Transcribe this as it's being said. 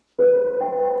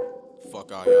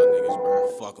Fuck all y'all niggas, bro.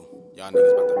 Fuck them. Y'all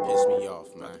niggas about to piss me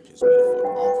off, man. Piss me the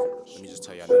fuck off. Let me just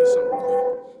tell y'all niggas something real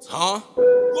quick.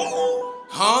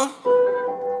 Huh?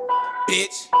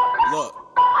 Bitch. Look.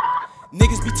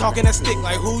 Niggas be talking that stick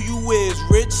like who you is.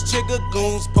 Rich chigga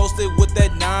goons posted with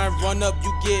that 9. Run up,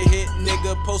 you get hit,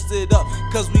 nigga. Post it up,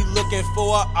 cause we looking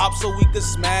for a op so we could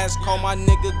smash. Call my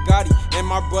nigga Gotti and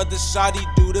my brother Shotty.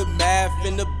 Do the math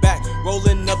in the back,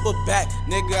 rolling up a back.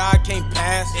 Nigga, I can't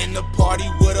pass. In the party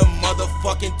with a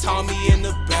motherfucking Tommy in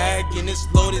the bag. And it's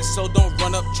loaded, so don't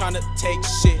run up tryna take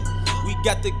shit. We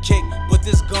got the cake, but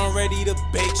this gun ready to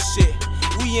bake shit.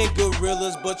 We ain't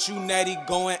gorillas, but you natty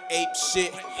going ape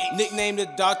shit. Nickname the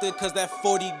doctor, cause that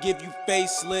 40 give you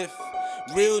facelift.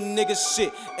 Real nigga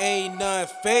shit, ain't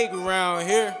nothing fake around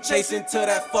here. Chasing to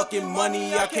that fucking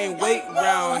money, I can't wait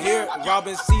round here.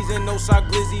 Robbing season, no shot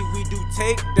glizzy, we do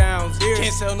takedowns here.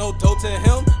 Can't sell no dope to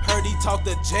him, heard he talk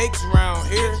to Jakes round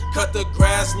here. Cut the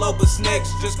grass low, but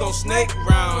snakes just gon' snake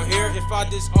round here. If I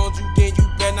disowned you, then you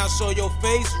better not show your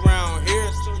face round here.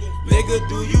 Nigga,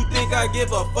 do you think I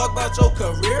give a fuck about your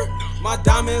career? My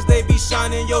diamonds, they be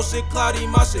shining, your shit cloudy,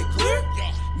 my shit clear.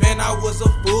 Man, I was a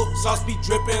fool, sauce be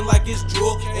dripping like it's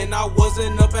jewel. And I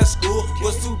wasn't up at school,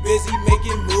 was too busy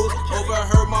making moves.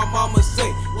 Overheard my mama say,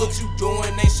 what you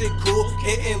doing ain't shit cool.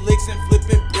 Hitting licks and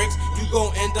flipping bricks, you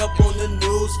gon' end up on the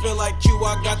news. Feel like Q,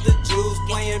 I got the juice,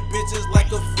 playing bitches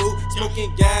like a fruit.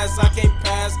 Smoking gas, I can't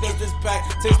pass, cause this pack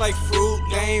tastes like fruit.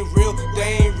 They ain't real,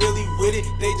 they ain't really with it,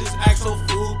 they just act so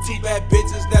fool. Two bad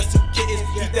bitches, that's two kittens,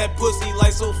 eat that pussy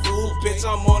like so fool. Bitch,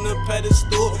 I'm on the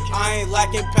pedestal, I ain't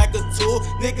lacking pack a tool.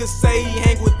 Niggas say he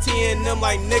hang with T and them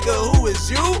like, nigga, who is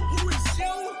you? Who is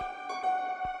you?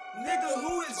 Nigga,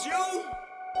 who is you?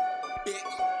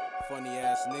 Bitch. Funny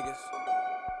ass niggas.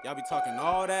 Y'all be talking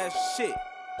all that shit.